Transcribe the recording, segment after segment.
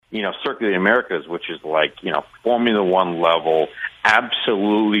Circuit of the Americas, which is like, Formula One level,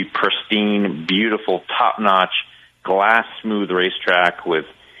 absolutely pristine, beautiful, top-notch, glass smooth racetrack with,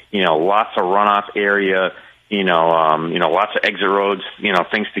 lots of runoff area, lots of exit roads,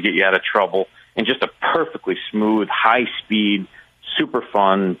 things to get you out of trouble, and just a perfectly smooth, high-speed, super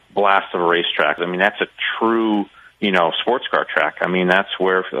fun blast of a racetrack. I mean, that's a true, sports car track. I mean, that's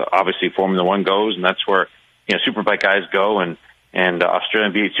where obviously Formula One goes, and that's where, superbike guys go, and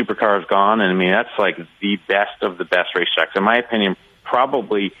Australian V8 Supercar has gone, and I mean, that's like the best of the best racetracks. In my opinion,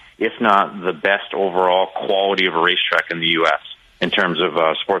 probably, if not the best overall quality of a racetrack in the U.S. in terms of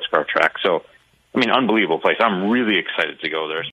sports car track. So, I mean, unbelievable place. I'm really excited to go there.